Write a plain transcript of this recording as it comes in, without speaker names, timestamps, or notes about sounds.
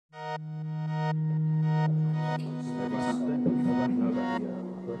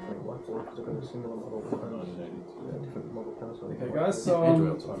Okay guys, so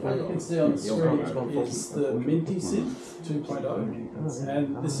what you can see on the screen is the MintySynth 2.0,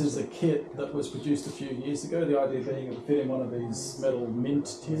 and this is a kit that was produced a few years ago. The idea being it would fit in one of these metal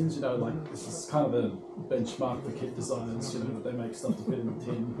mint tins, you know, like this is kind of a benchmark for kit designers, you know, that they make stuff to fit in the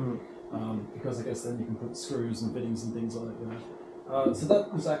tin, because I guess then you can put screws and fittings and things on it, you know. So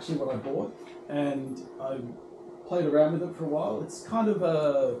that was actually what I bought, and I played around with it for a while. It's kind of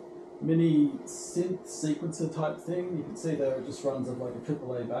a mini synth sequencer type thing. You can see there it just runs off like a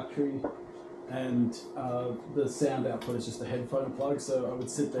AAA battery, and the sound output is just a headphone plug. So I would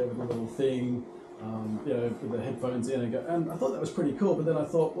sit there with a little thing, you know, with the headphones in and go. And I thought that was pretty cool. But then I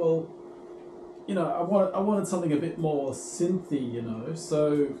thought, well, you know, I wanted something a bit more synthy, you know.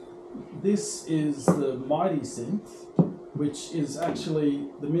 So this is the MightySynth, which is actually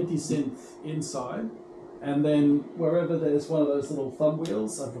the MintySynth inside. And then wherever there's one of those little thumb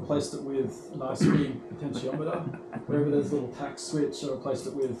wheels, I've replaced it with a nice big potentiometer. Wherever there's a little tack switch, I replaced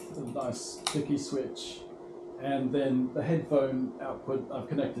it with a nice clicky switch. And then the headphone output, I've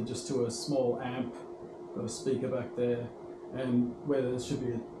connected just to a small amp, got a speaker back there. And where there should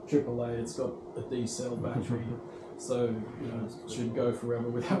be a AAA, it's got a D-cell battery. So, you know, it should go forever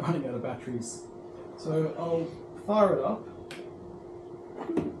without running out of batteries. So I'll fire it up.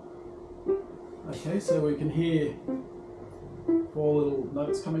 Okay, so we can hear 4 little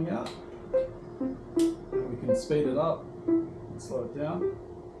notes coming out. We can speed it up and slow it down.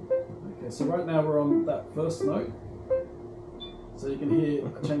 Okay, so right now we're on that first note. So you can hear, I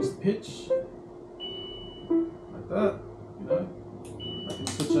change the pitch, like that, you know. I can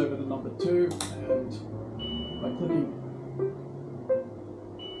switch over to number 2, and by clicking.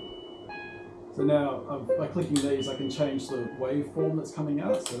 So now, by clicking these, I can change the waveform that's coming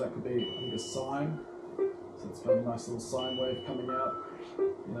out. So that could be, I think, a sine. So it's got a nice little sine wave coming out,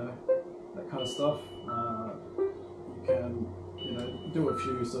 you know, that kind of stuff. You can, you know, do a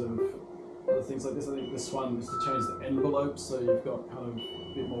few sort of other things like this. I think this one is to change the envelope, so you've got kind of a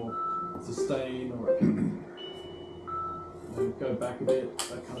bit more sustain, or it can, you know, go back a bit,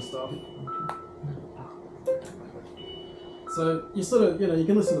 that kind of stuff. So you sort of, you know, you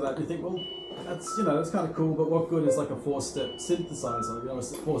can listen to that and you think, well, that's, you know, that's kind of cool, but what good is like a 4-step synthesizer, you know, a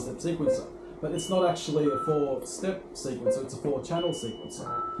 4-step sequencer? But it's not actually a 4-step sequencer, it's a 4-channel sequencer.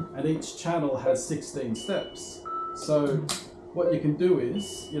 And each channel has 16 steps. So what you can do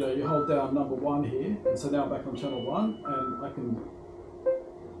is, you know, you hold down number 1 here, and so now I'm back on channel 1, and I can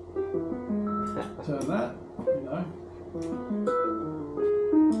turn that, you know.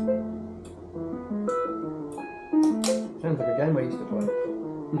 Sounds like a game I used to play.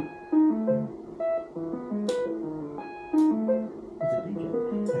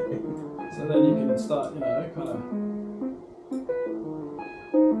 So then you can start, you know, kind of.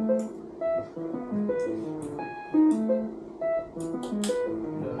 You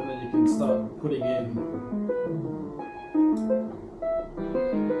know, and then you can start putting in.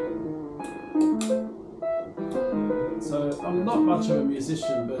 So I'm not much of a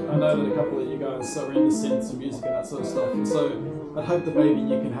musician, but I know that a couple of you guys are into synths and music and that sort of stuff, and so I hope that maybe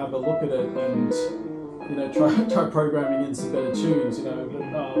you can have a look at it and, you know, try programming in some better tunes, you know. But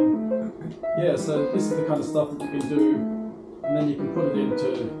yeah, so this is the kind of stuff that you can do, and then you can put it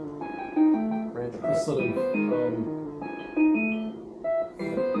into this sort of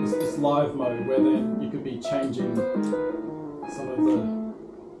this live mode, where then you could be changing some of the.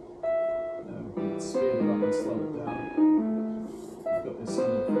 Speed it up and slow it down. I've got this sort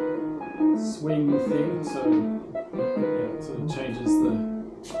of swing thing, so yeah, it sort of changes the.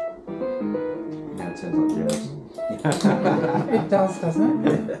 Yeah, it sounds like jazz. It does, doesn't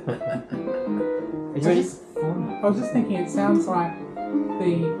it? It's really I was just thinking, it sounds like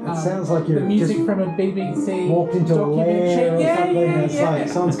it sounds like the you're music just from a BBC walked into a lair or something. And it's like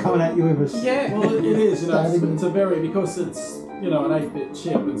someone's coming at you with a yeah. Well, it is, you know, it's a very, because it's, you know, an 8-bit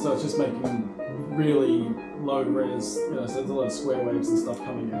chip, and so it's just making really low res, you know, so there's a lot of square waves and stuff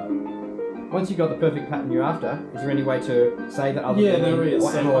coming out. Once you've got the perfect pattern you're after, is there any way to say that other Yeah, than there is.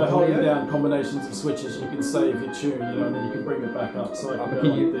 or So analog by holding audio? down combinations of switches, you can save your tune, you know, and then you can bring it back up. So I can go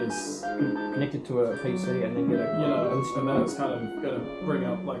like this, Connect it to a PC and then get a you know, and then it's kind of going to bring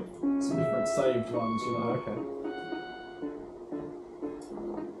up like some different saved ones, you know. Okay.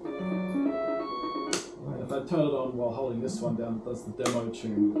 If I turn it on while holding this one down, it does the demo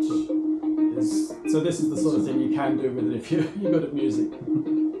tune, which is, so this is the sort of thing you can do with it if you're good at music.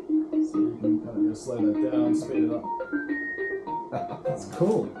 So you can kind of just slow that down, speed it up. That's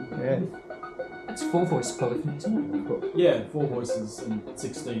cool. Yeah. It's 4-voice polyphony, isn't it? Yeah, 4 voices and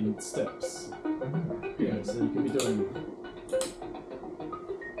 16 steps. Yeah, so you can be doing.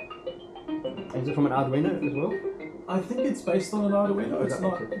 Is it from an Arduino as well? I think it's based on an Arduino. It's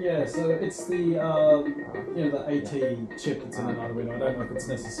not. Yeah, so it's the you know, the AT chip that's in an Arduino. I don't know if it's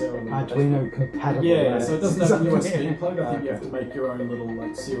necessarily Arduino compatible. Yeah, so it doesn't have a USB plug. I think you have to make your own little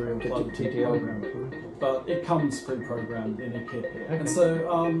like serial plug program. But it comes pre-programmed in a kit. And so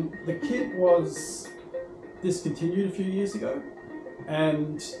the kit was discontinued a few years ago,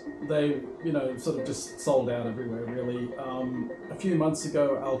 and they, you know, sort of just sold out everywhere really. A few months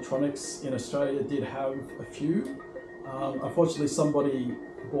ago, Altronics in Australia did have a few. Unfortunately, somebody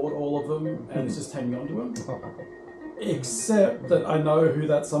bought all of them and is just hanging on to them. Except that I know who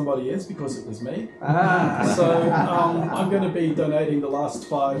that somebody is because it was me. So I'm going to be donating the last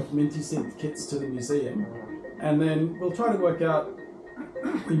 5 MintySynth kits to the museum, and then we'll try to work out.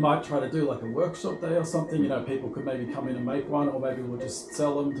 We might try to do like a workshop day or something. You know, people could maybe come in and make one, or maybe we'll just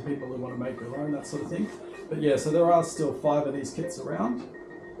sell them to people who want to make their own, that sort of thing. But yeah, so there are still 5 of these kits around,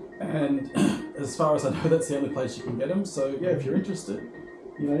 and as far as I know, that's the only place you can get them. So yeah, if you're interested,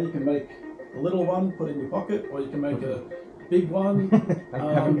 you know, you can make a little one, put in your pocket, or you can make a big one.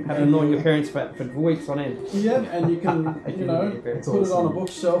 Have annoyed your parents for weeks on end. Yeah, and you can, you know, put it on a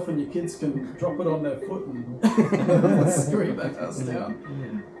bookshelf, and your kids can drop it on their foot and scream that house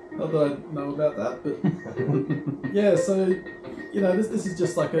down. Not that I know about that, but yeah. So you know, this is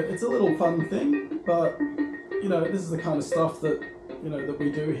just like it's a little fun thing, but you know, this is the kind of stuff that, you know, that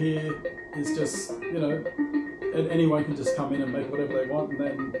we do here. Is just, you know, anyone can just come in and make whatever they want, and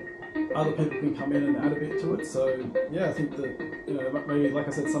then other people can come in and add a bit to it. So yeah, I think that, you know, maybe, like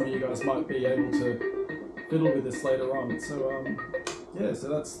I said, some of you guys might be able to fiddle with this later on. So yeah, so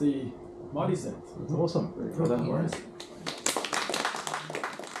that's the MightySynth. That's awesome. No worries.